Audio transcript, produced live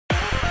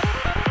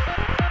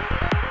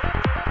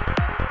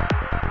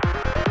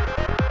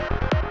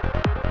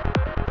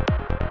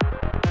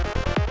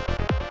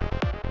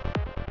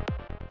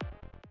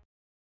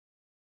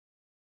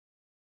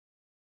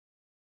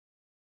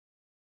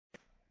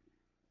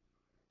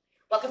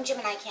Welcome,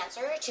 Gemini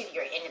Cancer, to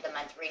your end of the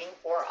month reading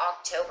for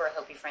October.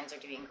 Hope you friends are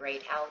doing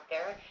great out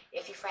there.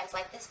 If you friends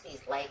like this,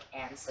 please like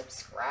and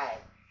subscribe.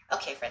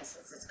 Okay, friends,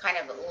 this is kind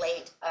of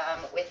late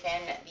within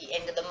the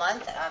end of the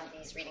month.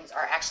 These readings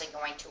are actually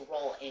going to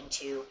roll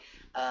into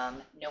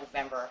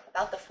November,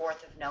 about the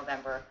 4th of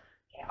November.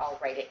 Okay, I'll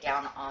write it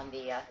down on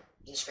the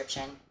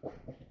description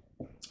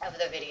of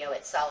the video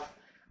itself.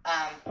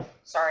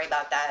 Sorry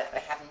about that. I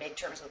have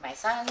midterms with my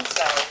son,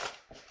 so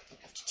I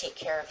have to take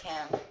care of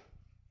him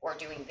or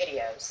doing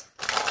videos.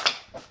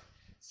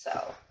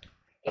 So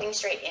getting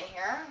straight in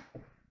here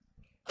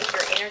with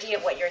your energy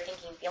of what you're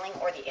thinking, feeling,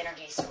 or the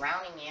energy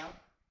surrounding you.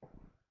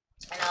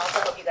 And I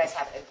also hope you guys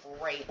have a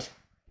great,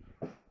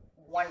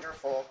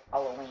 wonderful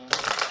Halloween.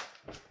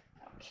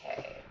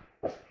 Okay,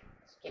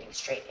 getting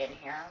straight in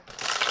here.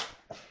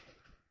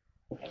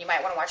 And you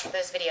might want to watch for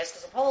those videos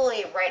because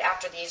probably right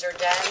after these are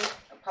done,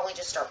 I'll probably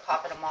just start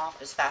popping them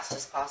off as fast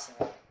as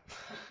possible.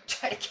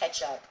 Try to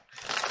catch up.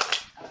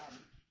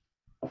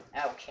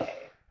 Okay.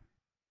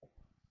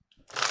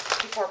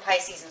 Before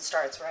Pisces season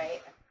starts,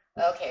 right?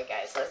 Okay,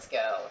 guys, let's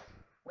go.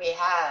 We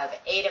have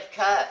 8 of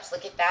Cups.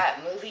 Look at that.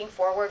 Moving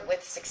forward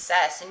with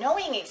success.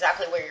 Knowing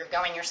exactly where you're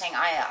going. You're saying,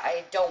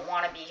 I don't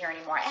want to be here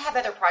anymore. I have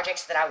other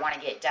projects that I want to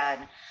get done.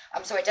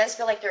 So it does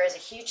feel like there is a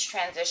huge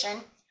transition.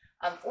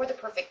 For the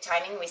perfect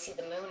timing, we see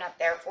the moon up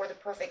there. For the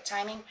perfect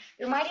timing,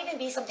 there might even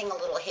be something a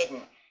little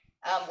hidden,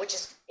 which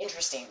is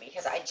interesting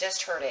because I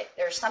just heard it.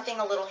 There's something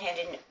a little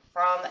hidden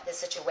from the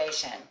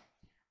situation.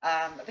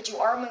 But you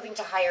are moving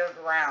to higher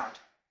ground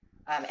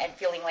and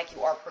feeling like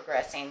you are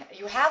progressing.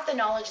 You have the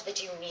knowledge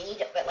that you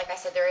need, but like I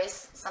said, there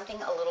is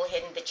something a little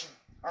hidden that you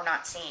are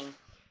not seeing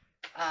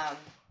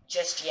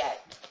just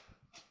yet.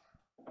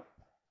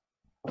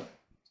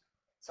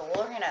 So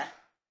we're going to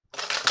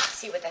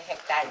see what the heck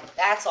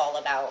that's all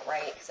about,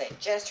 right? Because I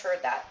just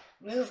heard that.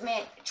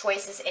 Movement,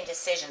 choices, and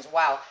decisions.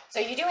 Wow.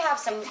 So you do have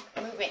some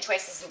movement,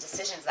 choices, and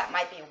decisions. That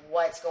might be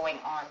what's going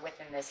on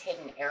within this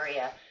hidden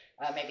area.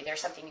 Maybe there's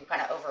something you kind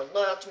of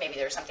overlooked. Maybe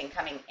there's something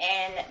coming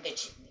in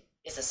that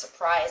is a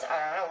surprise. I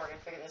don't know. We're going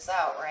to figure this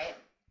out, right?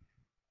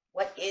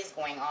 What is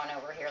going on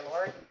over here,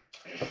 Lord?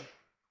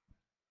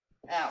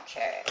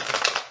 Okay.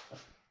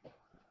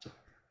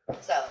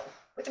 So,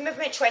 with the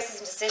movement, choices,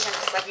 and decisions,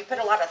 it's like you put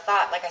a lot of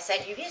thought. Like I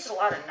said, you've used a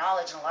lot of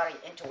knowledge and a lot of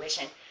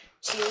intuition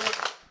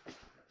to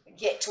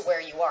get to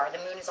where you are. The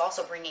moon is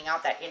also bringing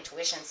out that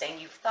intuition, saying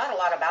you've thought a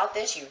lot about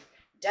this. You've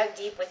dug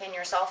deep within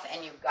yourself,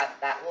 and you've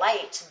got that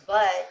light,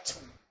 but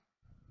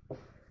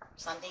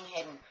something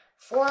hidden.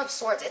 4 of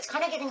Swords. It's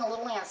kind of giving a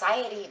little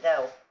anxiety,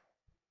 though.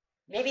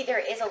 Maybe there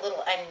is a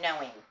little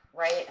unknowing,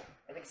 right,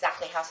 of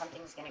exactly how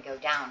something's going to go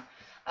down.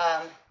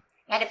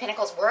 Knight of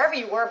Pentacles. Wherever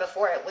you were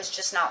before, it was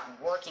just not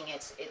working.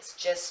 It's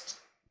just,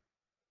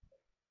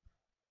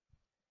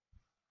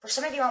 for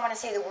some of you, I want to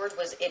say the word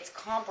was, it's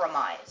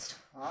compromised.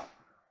 Well,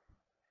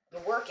 the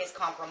work is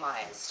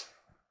compromised.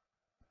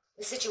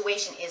 The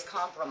situation is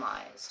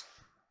compromised.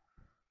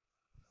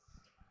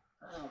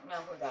 I don't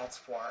know who that's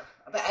for.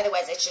 But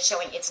otherwise, it's just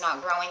showing it's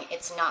not growing.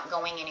 It's not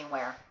going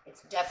anywhere.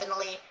 It's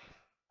definitely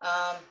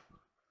at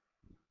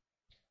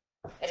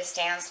a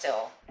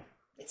standstill.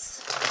 It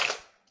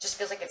just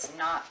feels like it's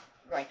not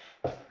growing.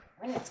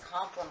 When it's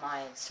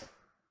compromised.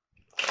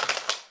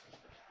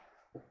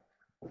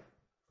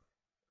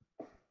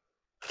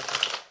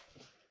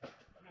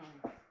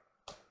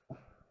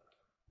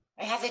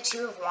 I have the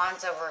 2 of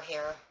Wands over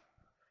here.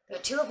 The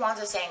 2 of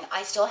Wands is saying,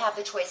 I still have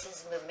the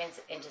choices, movements,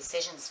 and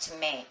decisions to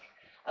make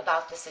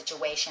about the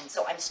situation.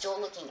 So I'm still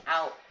looking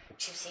out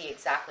to see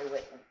exactly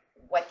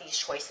what these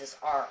choices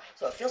are.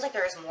 So it feels like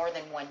there is more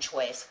than one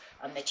choice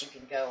that you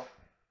can go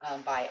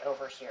by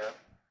over here.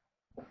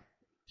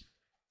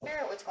 Figure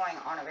out what's going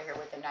on over here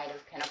with the Knight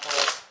of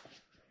Pentacles,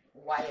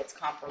 why it's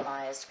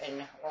compromised,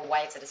 or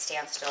why it's at a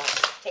standstill.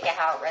 Take it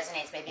how it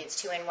resonates. Maybe it's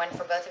 2 in 1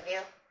 for both of you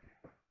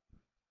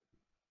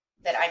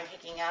that I'm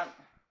picking up.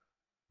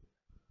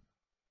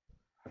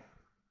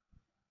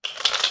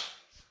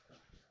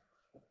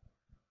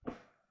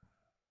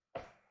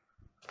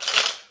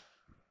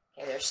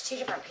 Okay, there's 2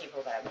 different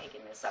people that I'm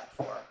picking this up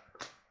for.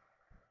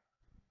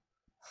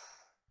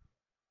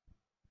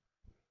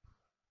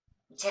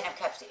 The 10 of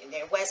Cups.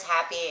 It was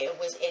happy.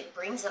 It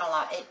brings in a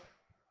lot.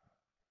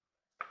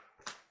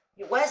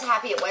 It was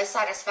happy. It was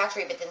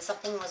satisfactory. But then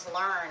something was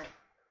learned.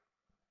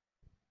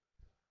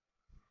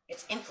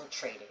 It's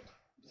infiltrated.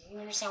 Do you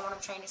understand what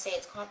I'm trying to say?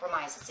 It's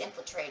compromised. It's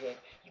infiltrated.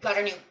 You got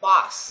a new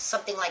boss.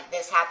 Something like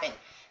this happened.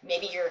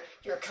 Maybe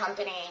your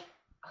company.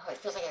 Oh, it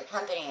feels like a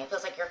company. It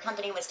feels like your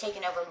company was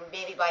taken over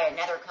maybe by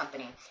another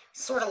company.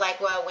 Sort of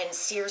like, well, when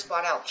Sears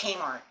bought out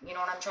Kmart. You know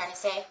what I'm trying to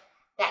say?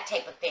 That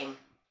type of thing.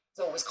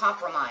 So it was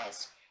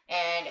compromised.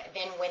 And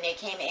then when they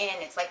came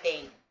in, it's like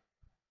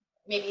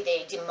maybe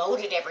they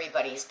demoted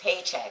everybody's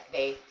paycheck.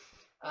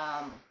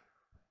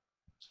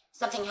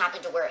 Something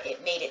happened to where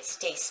it made it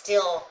stay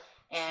still,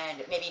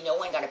 and maybe no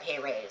one got a pay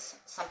raise,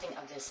 something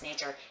of this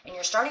nature. And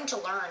you're starting to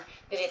learn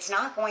that it's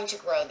not going to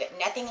grow, that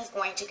nothing is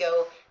going to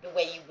go the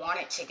way you want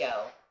it to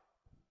go.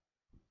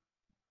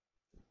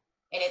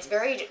 And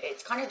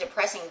it's kind of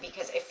depressing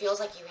because it feels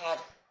like you had,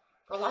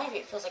 for a lot of you,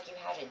 it feels like you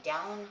had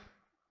got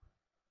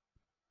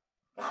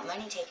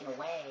money taken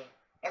away.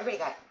 Everybody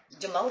got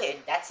demoted,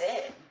 that's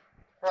it.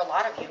 For a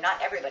lot of you,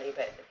 not everybody,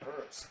 but for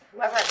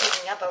whoever I'm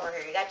picking up over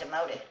here, you got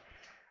demoted.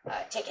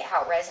 Take it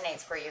how it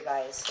resonates for you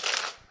guys.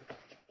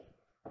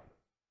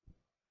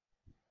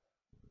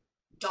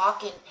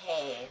 Dock and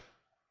pay.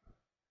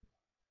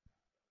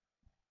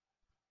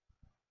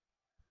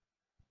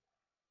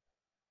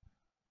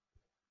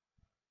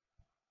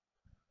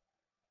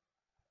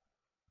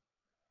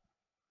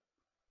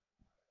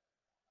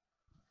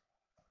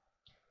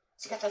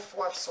 So you got the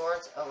Four of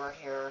Swords over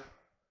here.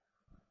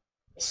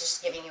 It's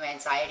just giving you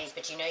anxieties,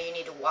 but you know you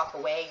need to walk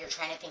away. You're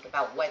trying to think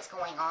about what's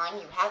going on.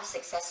 You have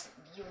success.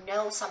 You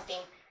know something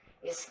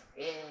is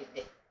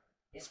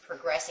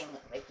progressing.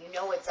 Like, you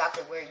know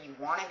exactly where you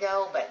want to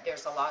go, but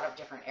there's a lot of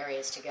different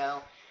areas to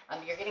go.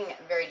 You're getting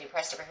very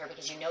depressed over here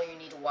because you know you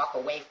need to walk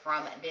away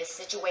from this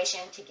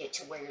situation to get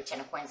to where your Ten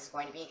of Coins is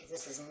going to be, because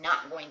this is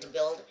not going to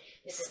build.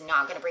 This is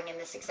not going to bring in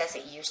the success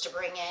it used to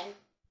bring in.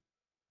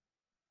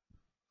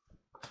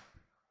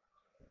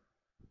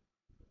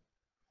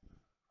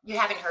 You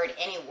haven't heard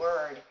any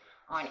word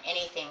on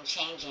anything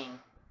changing.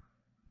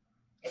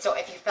 And so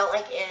if you felt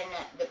like in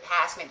the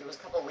past, maybe it was a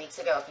couple of weeks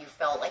ago, if you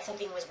felt like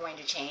something was going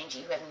to change,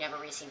 you have never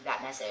received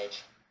that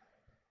message,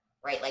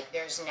 right? Like,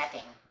 there's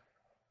nothing.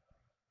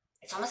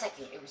 It's almost like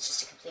it was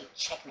just a complete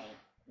checkmate.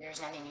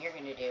 There's nothing you're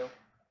going to do.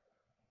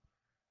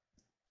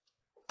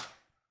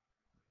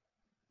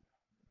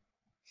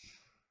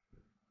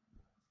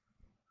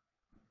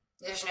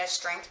 There's no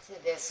strength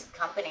to this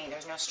company.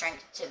 There's no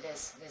strength to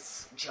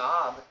this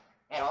job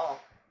at all.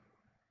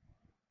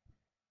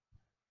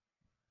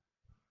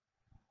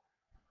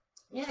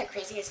 You know the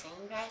craziest thing,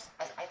 you guys?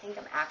 I think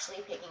I'm actually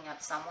picking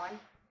up someone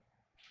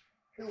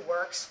who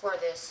works for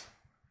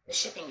the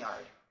shipping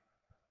yard.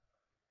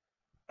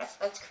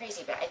 That's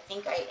crazy, but I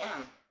think I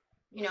am.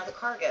 You know, the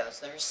cargoes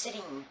that are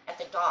sitting at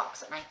the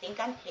docks, and I think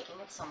I'm picking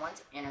up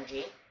someone's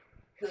energy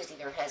who is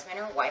either husband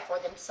or wife or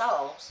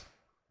themselves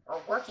are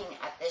working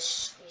at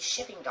these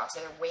shipping docks.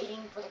 So they're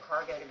waiting for the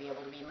cargo to be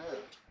able to be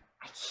moved.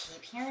 I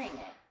keep hearing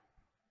it.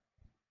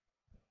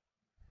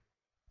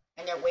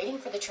 And they're waiting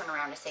for the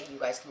turnaround to say, you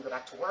guys can go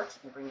back to work,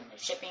 you can bring in the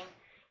shipping,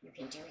 you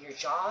can do your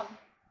job.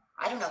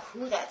 I don't know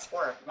who that's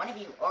for. If one of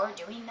you are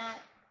doing that,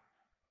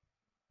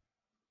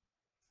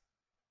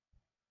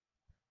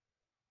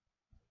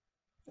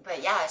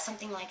 but yeah,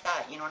 something like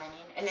that, you know what I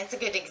mean? And it's a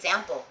good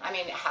example. I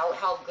mean,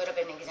 how good of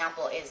an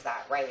example is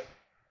that, right?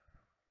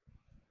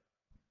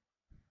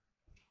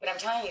 But I'm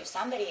telling you,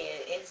 somebody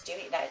is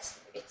doing that.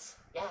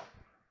 Yeah.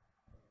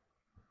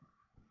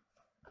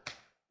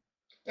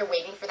 They're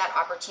waiting for that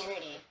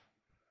opportunity,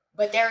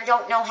 but they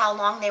don't know how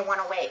long they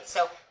want to wait.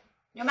 So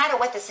no matter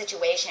what the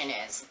situation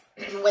is,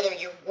 whether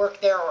you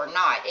work there or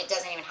not, it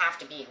doesn't even have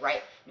to be,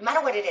 right? No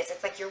matter what it is,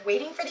 it's like you're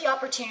waiting for the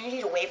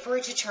opportunity to wait for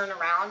it to turn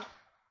around,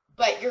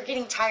 but you're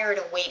getting tired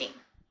of waiting.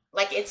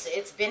 Like,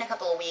 it's been a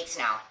couple of weeks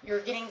now. You're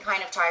getting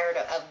kind of tired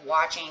of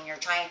watching. You're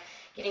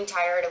getting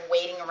tired of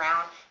waiting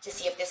around to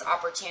see if this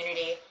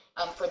opportunity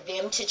for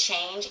them to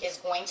change is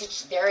going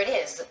to, there it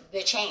is,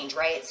 the change,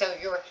 right? So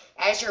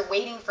as you're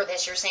waiting for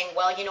this, you're saying,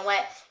 well, you know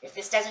what? If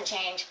this doesn't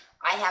change,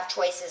 I have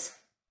choices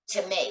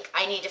to make.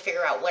 I need to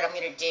figure out what I'm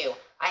going to do.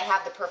 I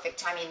have the perfect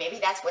timing. Maybe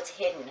that's what's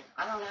hidden.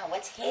 I don't know.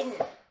 What's hidden?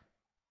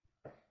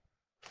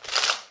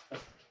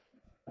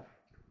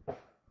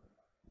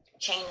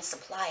 Chain of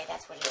supply.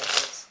 That's what it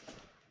is.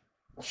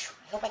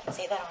 I hope I can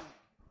say that on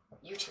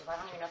YouTube. I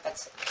don't even know if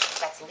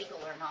that's legal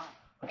or not.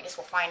 I guess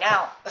we'll find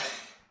out.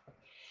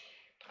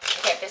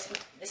 Okay, if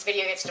this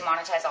video gets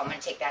demonetized, I'm going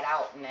to take that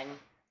out, and then,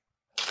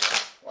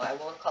 well, I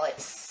will call it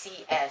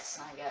CS,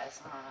 I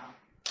guess. I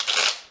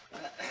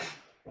don't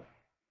know.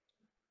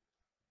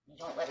 You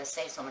don't let us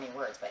say so many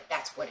words, but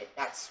that's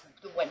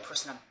the one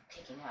person I'm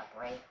picking up,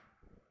 right?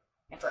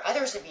 And for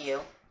others of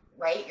you,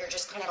 right, you're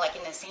just kind of like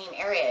in the same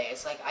area.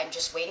 It's like, I'm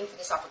just waiting for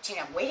this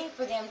opportunity. I'm waiting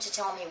for them to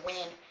tell me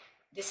when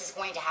this is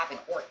going to happen,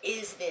 or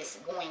is this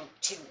going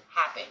to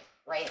happen,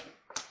 right?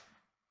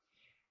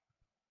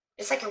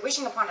 It's like you're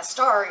wishing upon a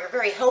star. You're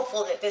very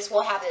hopeful that this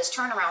will have this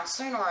turnaround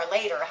sooner or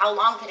later. How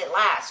long could it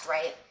last,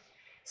 right?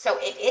 So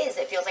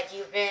it feels like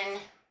your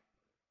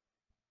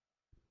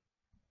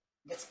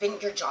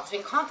job's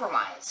been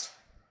compromised.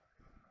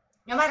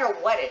 No matter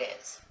what it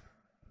is,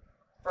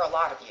 for a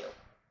lot of you.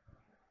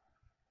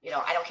 You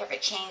know, I don't care if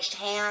it changed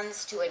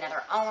hands to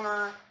another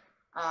owner.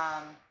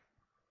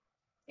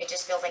 It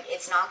just feels like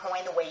it's not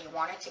going the way you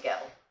want it to go.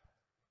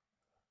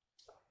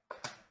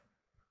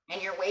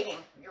 And you're waiting.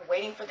 You're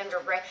waiting for them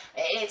to,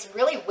 it's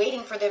really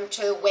waiting for them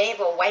to wave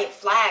a white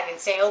flag and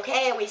say,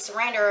 okay, we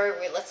surrender.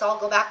 Let's all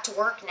go back to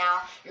work now.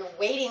 You're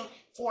waiting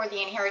for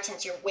the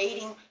inheritance. You're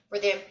waiting for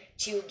them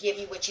to give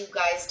you what you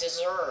guys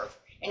deserve.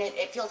 And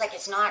it feels like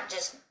it's not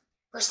just,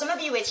 for some of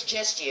you, it's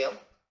just you.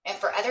 And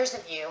for others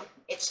of you,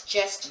 it's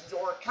just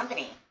your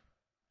company.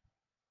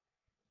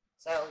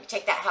 So you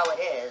take that how it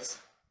is.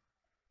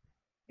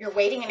 You're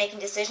waiting and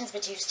making decisions,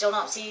 but you still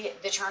don't see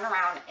the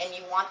turnaround, and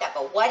you want that.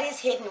 But what is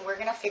hidden, we're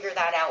going to figure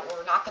that out.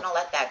 We're not going to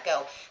let that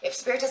go. If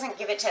Spirit doesn't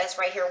give it to us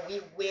right here,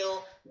 we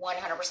will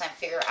 100%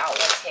 figure out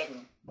what's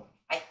hidden.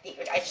 I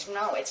just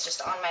know, it's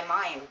just on my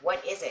mind.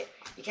 What is it?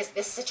 Because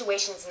this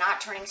situation is not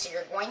turning, so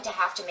you're going to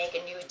have to make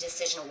a new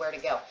decision of where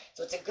to go.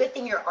 So it's a good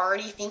thing you're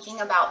already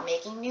thinking about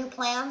making new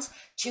plans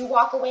to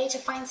walk away to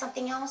find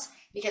something else,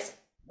 because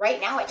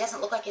right now it doesn't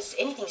look like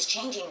anything's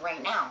changing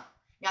right now.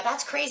 Now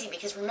that's crazy,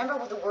 because remember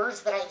what the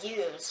words that I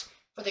used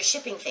for the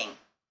shipping thing,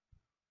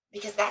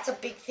 because that's a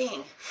big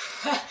thing.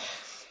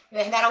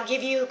 And that'll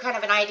give you kind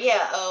of an idea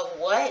of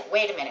what,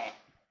 wait a minute.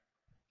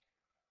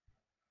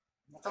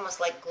 It's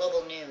almost like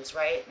global news,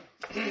 right?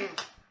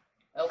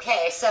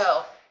 Okay,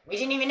 so we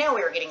didn't even know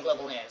we were getting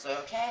global news.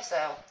 Okay,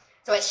 so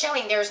it's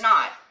showing there's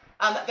not.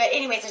 But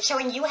anyways, it's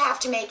showing you have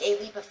to make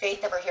a leap of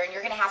faith over here, and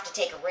you're going to have to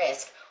take a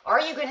risk. Are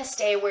you going to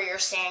stay where you're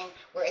staying,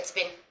 where it's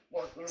been,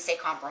 we're going to say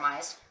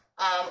compromised?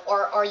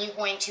 Or are you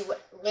going to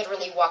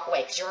literally walk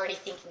away because you're already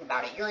thinking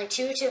about it? You're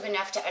intuitive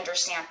enough to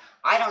understand,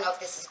 I don't know if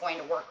this is going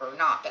to work or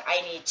not, but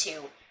I need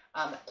to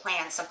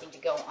plan something to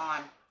go on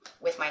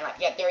with my life.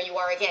 Yeah, there you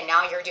are again.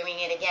 Now you're doing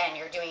it again.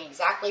 You're doing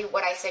exactly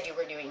what I said you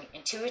were doing,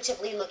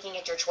 intuitively looking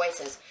at your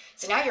choices.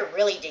 So now you're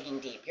really digging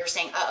deep. You're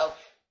saying, uh-oh,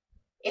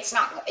 it's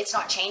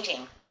not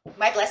changing.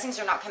 My blessings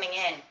are not coming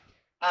in.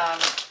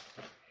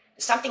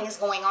 Something is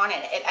going on,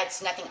 and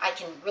it's nothing I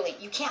can really,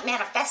 you can't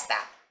manifest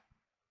that.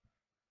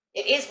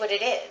 It is what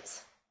it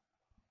is,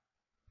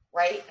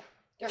 right?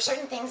 There are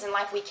certain things in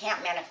life we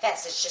can't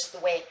manifest. It's just the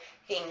way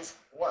things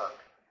work,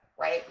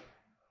 right?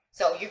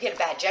 So you get a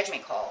bad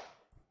judgment call.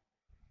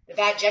 The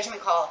bad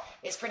judgment call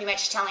is pretty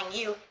much telling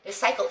you the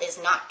cycle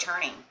is not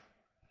turning.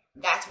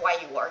 That's why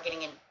you are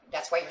getting in.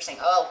 That's why you're saying,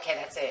 oh, okay,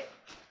 that's it.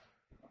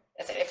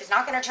 That's it. If it's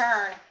not going to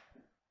turn,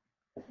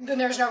 then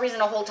there's no reason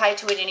to hold tight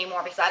to it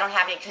anymore, because I don't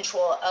have any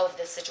control of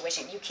this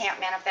situation. You can't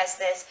manifest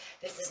this.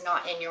 This is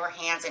not in your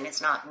hands, and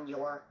it's not in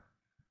your,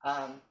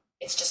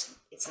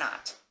 it's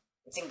not.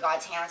 It's in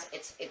God's hands.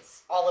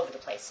 It's all over the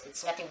place.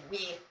 It's nothing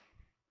we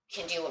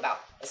can do about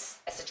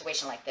a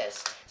situation like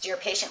this. So you're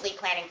patiently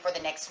planning for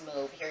the next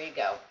move. Here you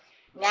go.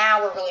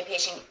 Now we're really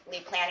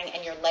patiently planning,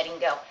 and you're letting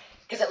go,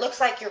 because it looks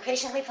like you're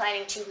patiently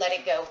planning to let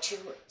it go, to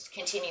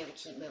continue to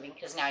keep moving,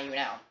 because now you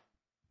know.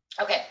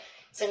 Okay,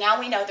 so now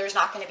we know there's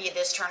not going to be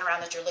this turnaround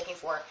that you're looking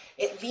for,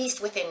 at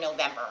least within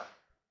November.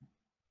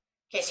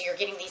 Okay, so you're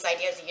getting these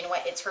ideas of, you know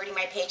what, it's hurting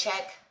my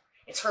paycheck,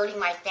 it's hurting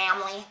my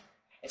family,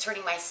 it's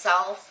hurting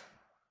myself.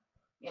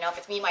 You know, if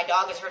it's me, my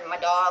dog is hurting my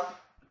dog.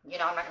 You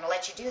know, I'm not going to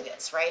let you do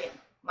this, right?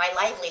 My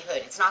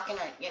livelihood, it's not going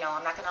to, you know,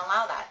 I'm not going to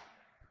allow that.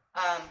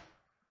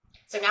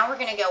 So now we're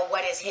going to go,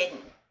 what is hidden?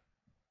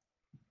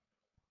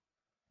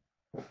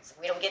 So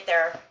we don't get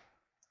there,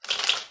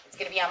 it's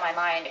going to be on my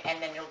mind, and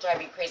then it'll drive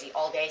me crazy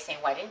all day saying,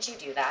 why didn't you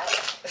do that?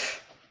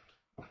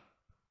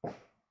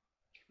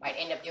 Might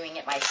end up doing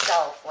it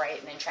myself, right?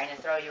 And then trying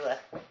to throw you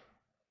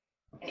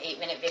an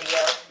 8-minute video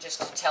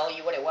just to tell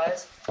you what it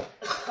was.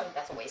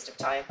 That's a waste of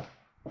time.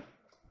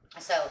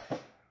 So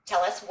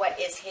tell us what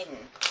is hidden.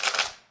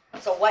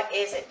 So what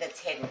is it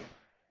that's hidden?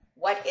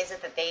 What is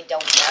it that they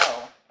don't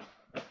know?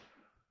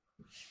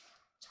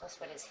 Tell us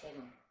what is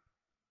hidden.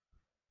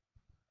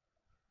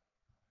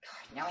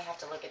 God, now I have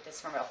to look at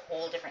this from a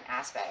whole different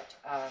aspect.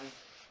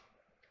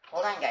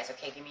 Hold on, guys.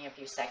 Okay, give me a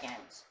few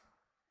seconds.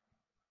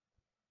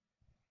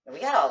 We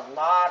got a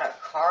lot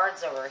of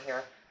cards over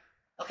here.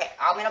 Okay,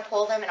 I'm going to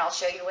pull them and I'll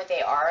show you what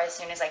they are as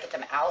soon as I get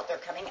them out. They're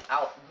coming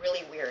out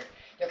really weird.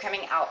 They're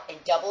coming out in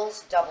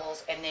doubles,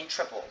 and then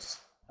triples.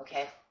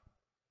 Okay?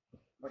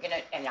 We're going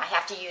to, and I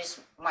have to use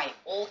my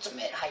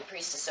ultimate high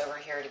priestess over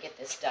here to get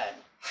this done.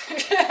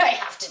 I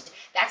have to,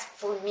 that's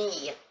for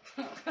me.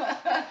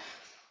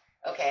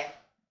 Okay?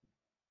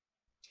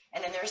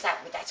 And then there's that,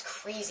 that's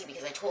crazy,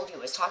 because I told you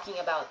it was talking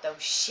about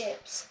those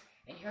ships.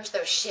 And here's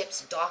those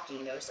ships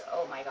docking, those,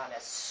 oh my God,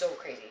 that's so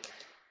crazy.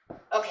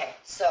 Okay,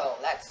 so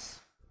let's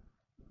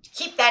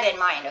keep that in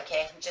mind,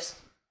 okay? Just,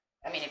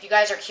 I mean, if you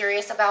guys are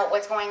curious about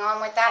what's going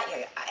on with that,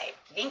 I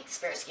think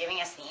Spirit's giving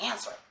us the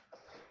answer.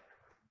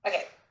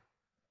 Okay.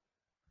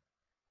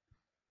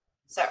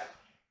 So,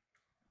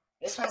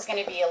 this one's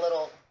going to be a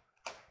little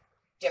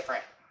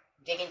different,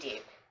 digging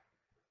deep.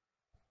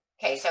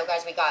 Okay, so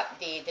guys, we got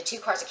the two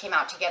cards that came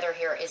out together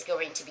here is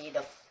going to be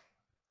the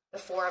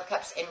Four of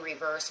Cups in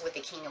reverse with the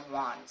King of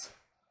Wands.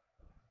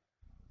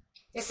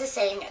 This is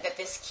saying that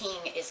this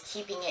king is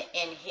keeping it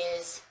in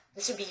his,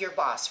 this would be your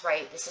boss,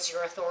 right? This is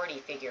your authority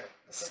figure.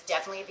 This is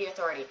definitely the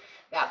authority,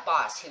 that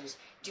boss who's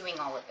doing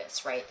all of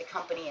this, right? The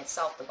company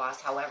itself, the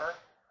boss, however.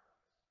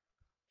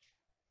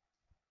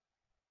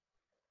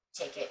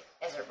 Take it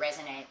as it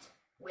resonates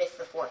with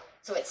the Four.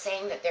 So it's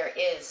saying that there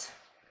is,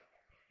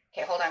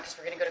 okay, hold on, because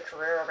we're going to go to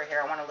career over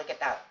here. I want to look at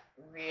that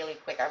really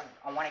quick.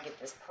 I want to get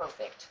this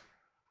perfect.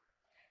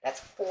 That's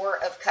Four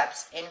of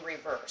Cups in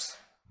reverse.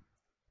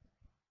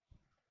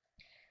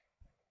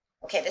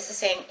 Okay, this is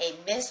saying a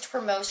missed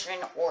promotion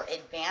or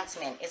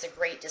advancement is a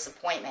great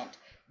disappointment.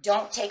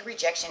 Don't take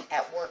rejection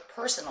at work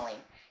personally.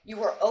 You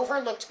were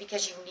overlooked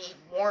because you need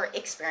more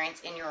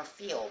experience in your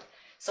field.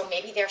 So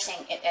maybe they're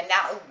saying, and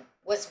that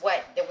was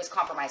what that was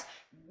compromised.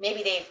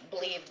 Maybe they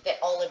believed that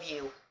all of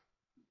you,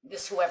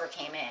 this whoever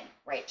came in,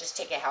 right? Just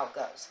take it how it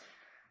goes.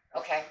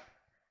 Okay.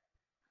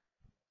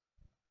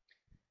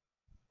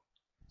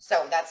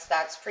 So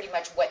that's pretty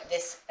much what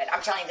this,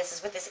 I'm telling you, this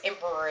is what this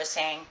Emperor is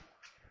saying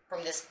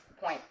from this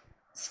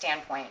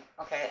standpoint.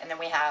 Okay. And then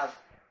we have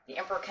the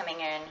Emperor coming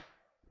in.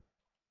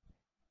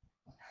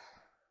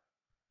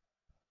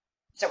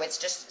 So it's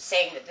just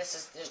saying that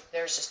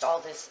there's just all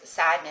this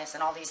sadness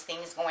and all these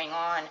things going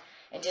on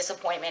and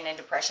disappointment and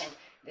depression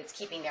that's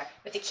keeping there.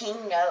 But the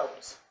king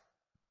knows.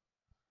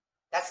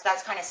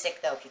 That's kind of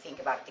sick though, if you think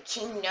about it. The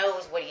king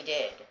knows what he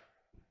did.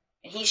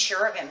 And he's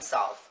sure of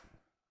himself.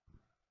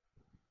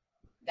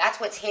 That's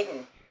what's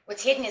hidden.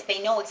 What's hidden is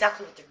they know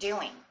exactly what they're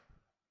doing.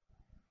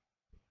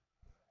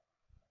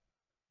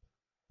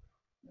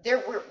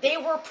 They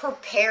were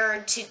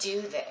prepared to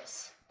do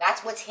this.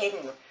 That's what's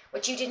hidden.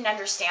 What you didn't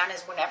understand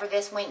is whenever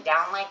this went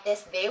down like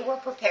this, they were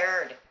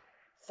prepared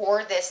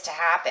for this to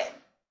happen.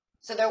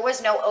 So there was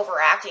no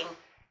overreacting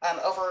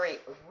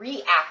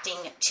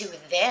to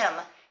them,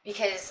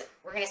 because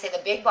we're going to say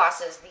the big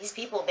bosses, these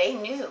people, they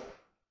knew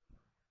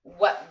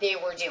what they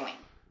were doing.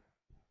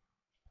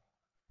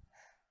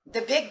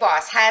 The big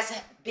boss has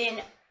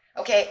been,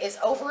 is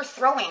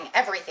overthrowing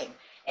everything.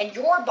 And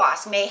your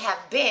boss may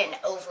have been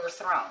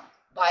overthrown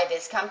by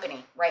this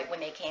company, right, when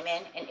they came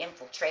in and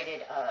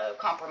infiltrated,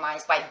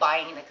 compromised by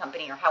buying the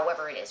company or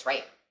however it is,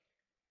 right?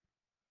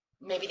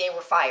 Maybe they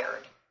were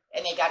fired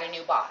and they got a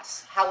new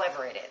boss,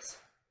 however it is.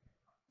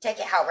 Take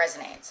it how it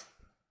resonates.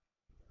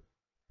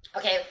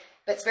 Okay,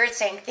 but Spirit's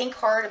saying, think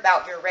hard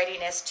about your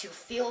readiness to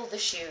fill the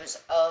shoes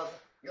of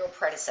your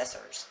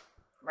predecessors,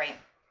 right?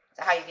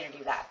 So how are you going to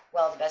do that?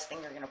 Well, the best thing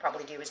you're going to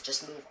probably do is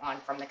just move on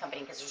from the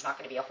company, because there's not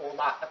going to be a whole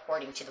lot,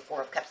 according to the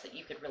Four of Cups, that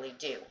you could really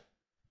do.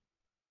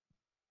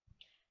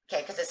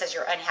 Okay, because it says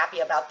you're unhappy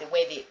about the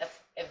way the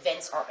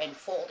events are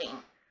unfolding,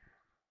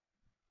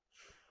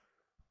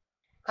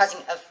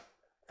 causing a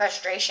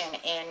frustration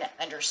in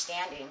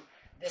understanding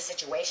the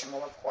situation.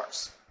 Well, of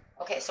course.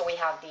 Okay, so we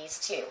have these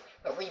two.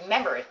 But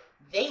remember,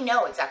 they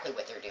know exactly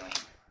what they're doing.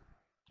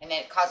 And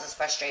then it causes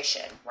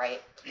frustration,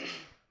 right?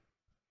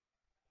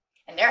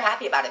 And they're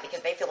happy about it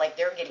because they feel like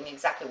they're getting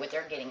exactly what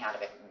they're getting out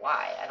of it.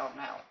 Why? I don't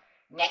know.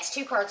 Next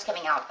two cards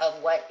coming out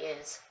of what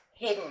is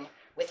hidden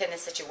within the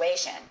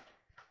situation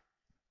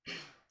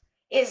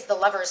is the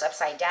Lovers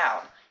upside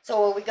down.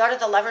 So when we go to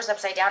the Lovers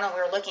upside down and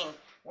we're looking,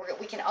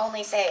 we can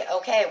only say,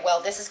 okay,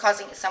 well, this is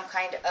causing some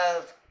kind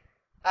of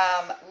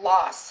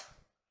loss.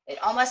 It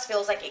almost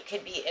feels like it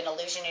could be an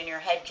illusion in your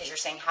head, because you're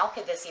saying, how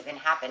could this even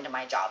happen to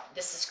my job?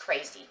 This is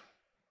crazy.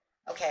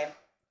 Okay.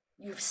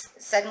 You've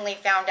suddenly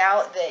found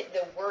out that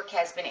the work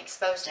has been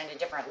exposed in a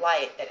different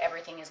light, that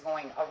everything is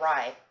going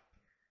awry.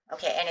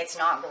 Okay. And it's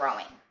not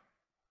growing.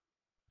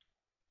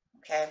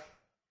 Okay.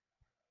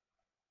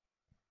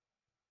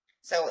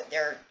 So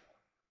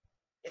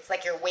it's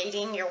like you're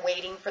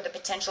waiting for the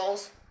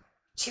potentials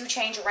to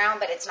change around,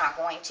 but it's not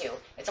going to.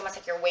 It's almost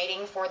like you're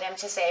waiting for them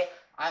to say,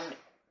 I'm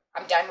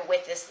done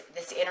with this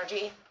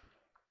energy.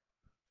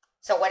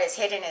 So what is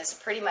hidden is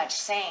pretty much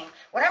saying,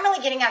 what I'm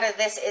really getting out of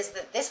this is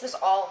that this was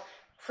all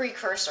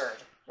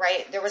precursored,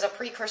 right? There was a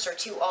precursor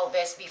to all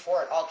this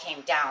before it all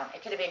came down.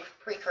 It could have been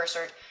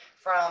precursored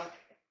from,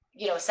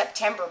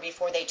 September,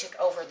 before they took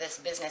over this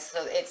business.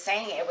 So it's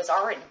saying it was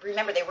already,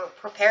 remember, they were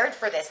prepared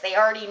for this. They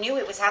already knew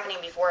it was happening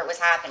before it was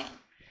happening,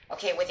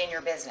 okay, within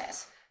your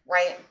business,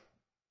 right?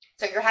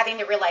 So you're having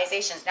the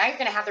realizations. Now you're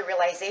going to have the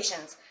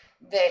realizations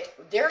that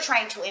they're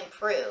trying to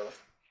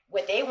improve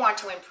what they want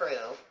to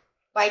improve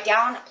by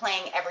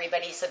downplaying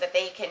everybody so that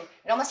they can,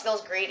 it almost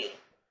feels greedy.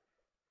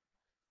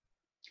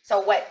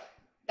 So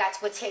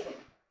that's what's hidden.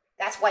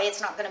 That's why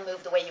it's not going to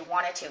move the way you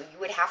want it to. You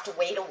would have to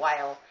wait a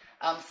while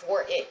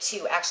for it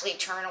to actually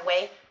turn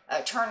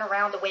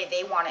around the way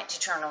they want it to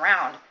turn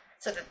around,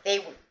 so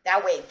that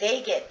that way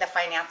they get the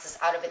finances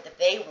out of it that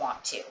they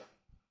want to.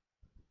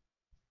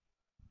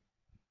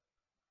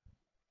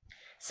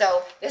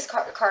 So this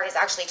card is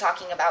actually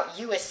talking about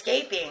you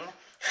escaping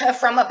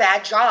from a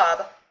bad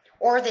job,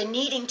 or the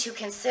needing to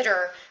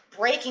consider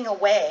breaking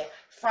away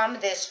from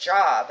this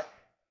job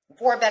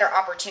for better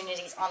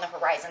opportunities on the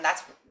horizon.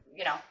 That's,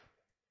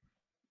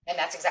 and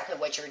that's exactly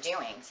what you're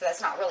doing. So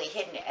that's not really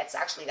hidden. It's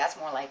actually, that's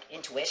more like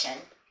intuition,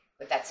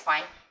 but that's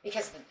fine,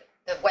 because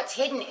what's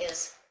hidden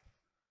is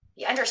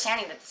the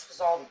understanding that this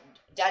was all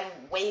done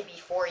way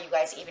before you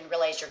guys even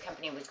realized your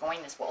company was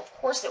going this well. Of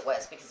course it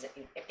was, because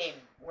if they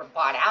were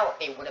bought out,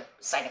 they would have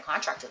signed a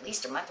contract at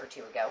least a month or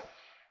two ago.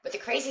 But the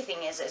crazy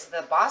thing is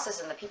the bosses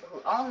and the people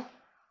who own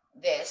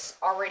this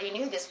already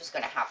knew this was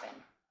going to happen.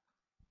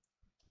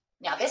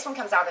 Now this one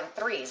comes out in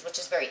threes, which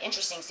is very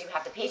interesting. So you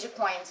have the Page of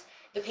Coins,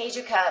 the Page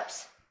of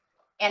Cups,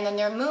 and then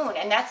their Moon,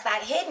 and that's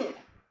that hidden.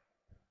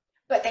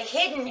 But the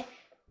hidden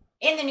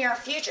in the near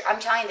future, I'm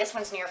telling you, this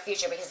one's near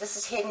future, because this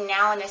is hidden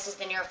now and this is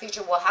the near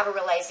future. We'll have a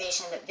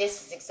realization that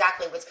this is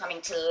exactly what's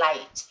coming to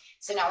light.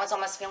 So now it's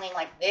almost feeling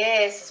like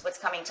this is what's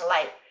coming to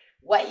light.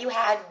 What you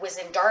had was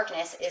in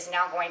darkness is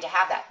now going to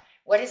have that.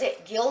 What is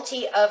it?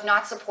 Guilty of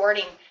not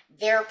supporting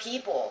their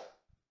people.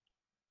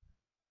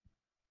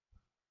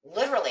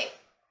 Literally.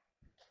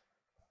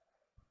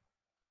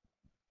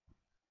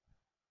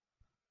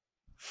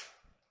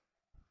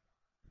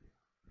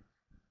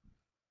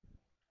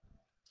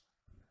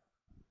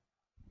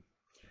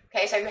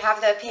 Okay, so you have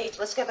the page.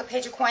 Let's get the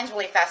page of coins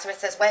really fast. So it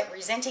says what?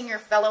 Resenting your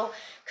fellow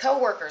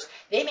co-workers.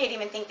 They may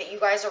even think that you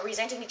guys are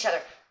resenting each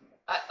other.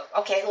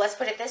 Okay, let's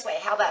put it this way.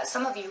 How about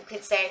some of you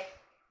could say,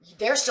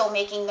 they're still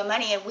making the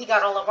money and we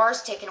got all of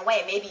ours taken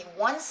away. Maybe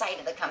one side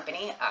of the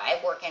company, I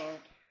work in,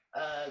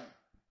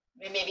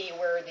 maybe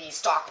we're the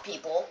stock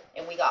people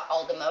and we got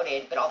all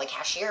demoted, but all the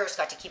cashiers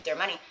got to keep their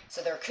money.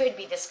 So there could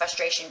be this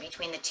frustration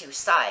between the two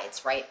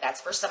sides, right?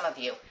 That's for some of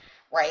you,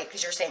 right?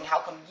 Because you're saying, how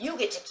come you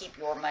get to keep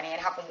your money and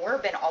how come we're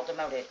been all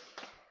demoted?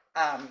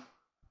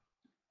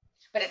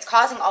 But it's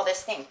causing all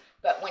this thing.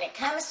 But when it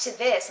comes to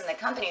this and the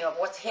company of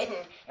what's hidden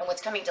and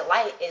what's coming to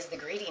light is the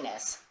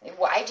greediness.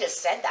 Well, I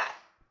just said that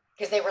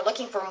because they were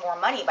looking for more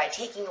money by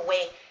taking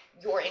away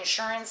your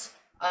insurance,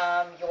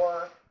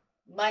 your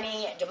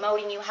money,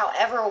 demoting you,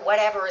 however,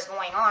 whatever is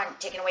going on,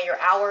 taking away your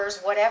hours,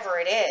 whatever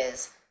it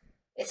is.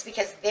 It's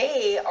because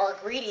they are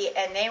greedy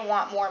and they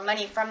want more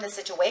money from the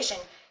situation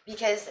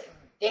because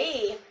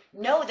they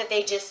know that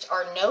they just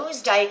are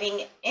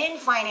nosediving in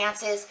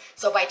finances.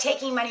 So by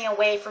taking money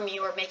away from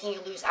you or making you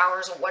lose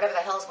hours or whatever the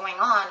hell's going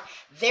on,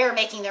 they're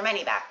making their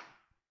money back.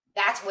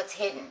 That's what's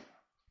hidden.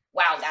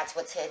 Wow, that's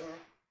what's hidden.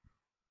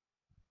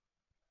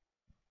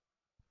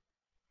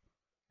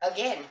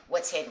 Again,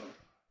 what's hidden?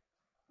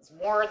 It's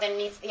more than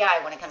meets the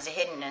eye when it comes to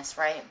hiddenness,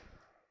 right?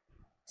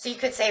 So you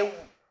could say,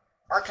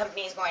 our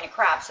company is going to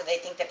crap, so they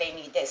think that they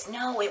need this.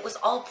 No, it was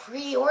all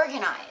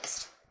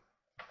pre-organized.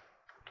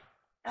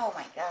 Oh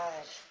my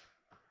gosh.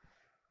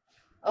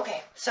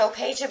 Okay, so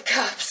Page of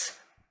Cups.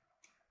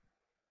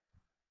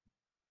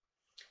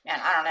 Man,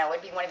 I don't know. It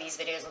would be one of these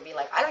videos would be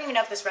like, I don't even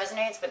know if this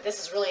resonates, but this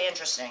is really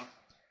interesting.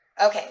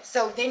 Okay,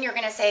 so then you're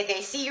going to say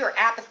they see your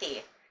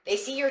apathy. They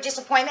see your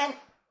disappointment.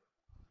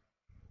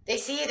 They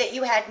see that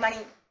you had money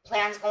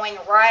plans going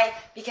awry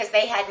because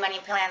they had money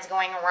plans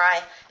going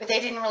awry, but they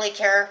didn't really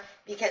care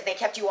because they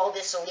kept you all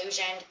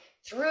disillusioned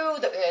through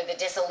the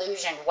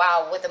disillusion.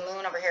 Wow, with the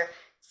moon over here.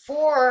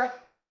 For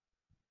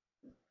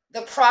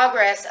the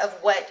progress of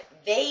what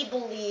they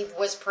believe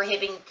was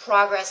prohibiting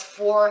progress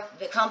for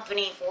the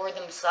company, for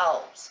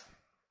themselves.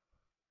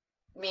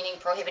 Meaning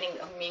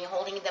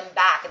holding them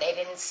back. They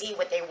didn't see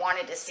what they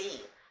wanted to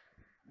see.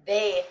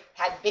 They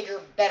had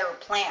bigger, better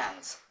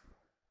plans.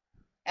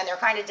 And they're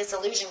kind of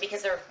disillusioned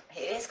because it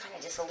is kind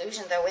of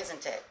disillusioned though,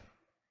 isn't it?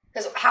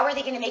 Because how are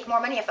they going to make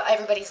more money if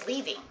everybody's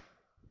leaving?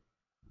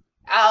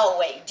 Oh,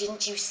 wait,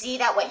 didn't you see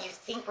that? What, you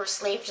think we're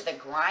slaves to the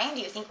grind?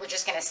 You think we're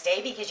just going to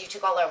stay because you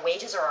took all our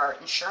wages or our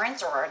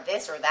insurance or our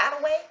this or that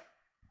away?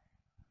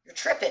 You're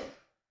tripping.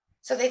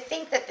 So they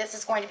think that this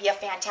is going to be a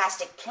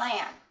fantastic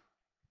plan.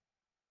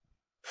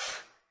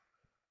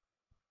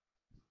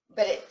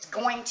 But it's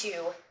going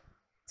to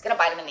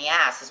bite them in the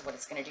ass is what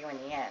it's going to do in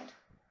the end.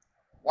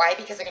 Why?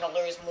 Because they're going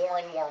to lose more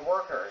and more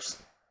workers.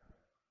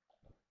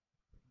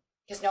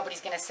 Because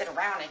nobody's going to sit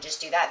around and just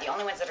do that. The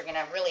only ones that are going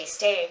to really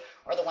stay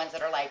are the ones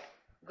that are like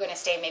going to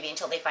stay maybe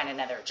until they find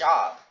another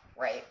job,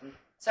 right?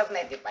 So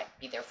maybe they might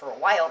be there for a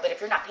while, but if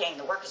you're not paying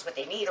the workers what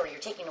they need or you're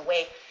taking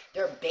away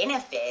their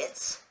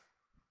benefits,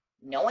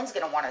 no one's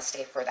going to want to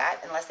stay for that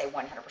unless they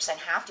 100%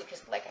 have to,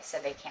 because like I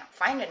said, they can't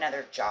find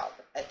another job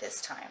at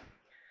this time.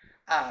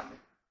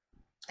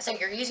 So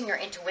you're using your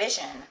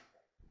intuition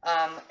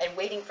and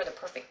waiting for the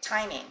perfect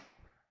timing.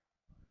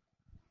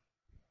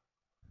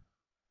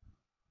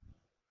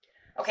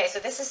 Okay, so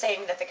this is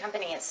saying that the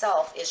company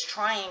itself is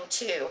trying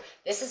to,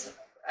 this is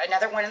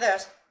another one of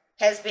those,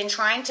 has been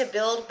trying to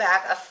build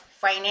back a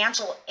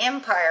financial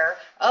empire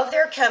of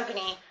their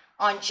company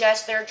on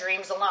just their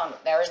dreams alone.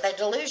 There's the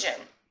delusion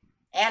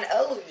and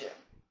illusion,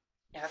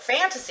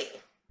 fantasy.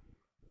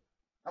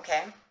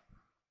 Okay.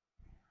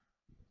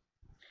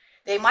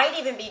 They might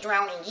even be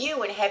drowning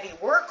you in heavy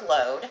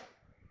workload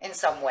in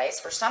some ways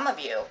for some of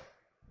you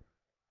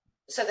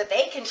so that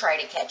they can try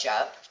to catch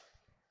up.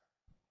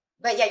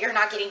 But yet you're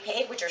not getting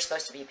paid what you're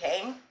supposed to be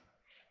paying.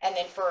 And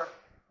then for,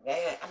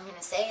 I'm going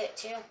to say it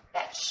too,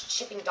 that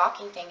shipping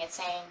docking thing, it's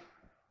saying,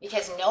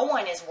 because no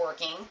one is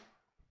working.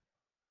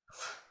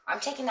 I'm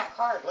taking that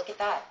card. Look at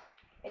that.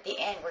 At the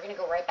end, we're going to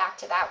go right back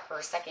to that for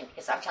a second,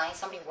 because I'm telling you,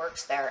 somebody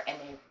works there and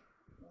they're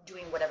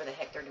doing whatever the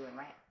heck they're doing,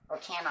 right? Or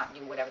cannot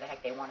do whatever the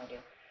heck they want to do.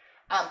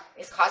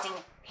 Is causing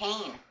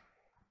pain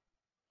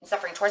and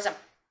suffering towards them.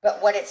 But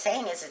what it's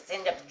saying is it's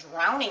end up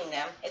drowning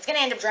them. It's going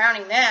to end up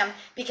drowning them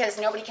because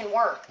nobody can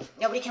work.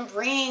 Nobody can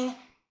bring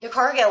the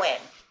cargo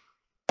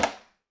in.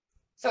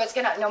 So it's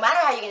going to, no matter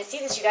how you're going to see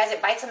this, you guys,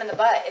 it bites them in the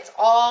butt. It's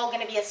all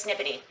going to be a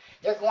snippety.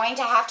 They're going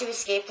to have to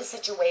escape the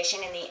situation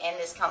in the end,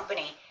 this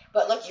company.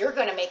 But look, you're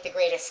going to make the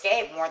great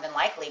escape more than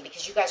likely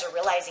because you guys are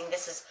realizing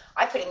this is,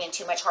 I'm putting in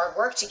too much hard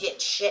work to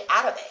get shit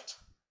out of it.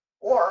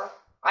 Or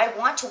I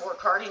want to work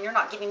hard and you're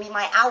not giving me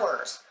my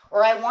hours.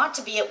 Or I want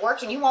to be at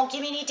work and you won't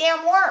give me any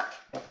damn work.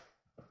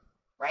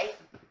 right?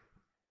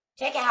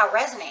 Take it how it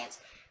resonates.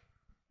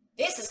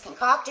 This is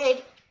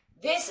concocted.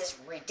 This is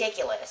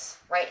ridiculous,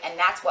 right? And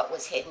that's what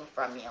was hidden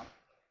from you.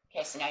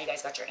 Okay, so now you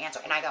guys got your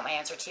answer, and I got my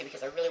answer too,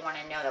 because I really want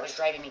to know. That was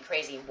driving me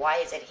crazy. Why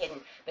is it hidden?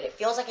 But it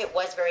feels like it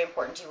was very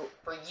important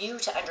for you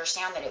to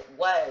understand that it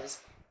was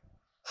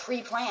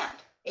pre-planned.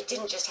 It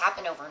didn't just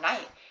happen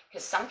overnight,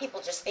 because some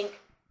people just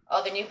think,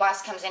 oh, the new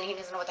boss comes in, he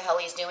doesn't know what the hell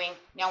he's doing,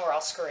 now we're all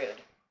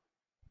screwed.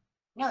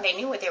 No, they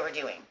knew what they were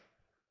doing.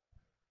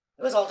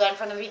 It was all done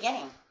from the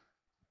beginning.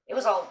 It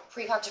was all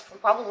pre-concocted from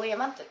probably a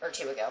month or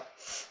two ago.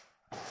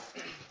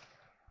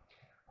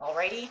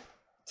 Alrighty,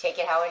 take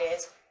it how it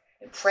is.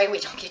 And pray we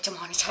don't get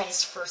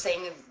demonetized for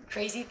saying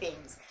crazy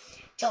things.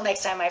 Till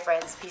next time, my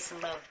friends. Peace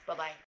and love.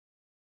 Bye-bye.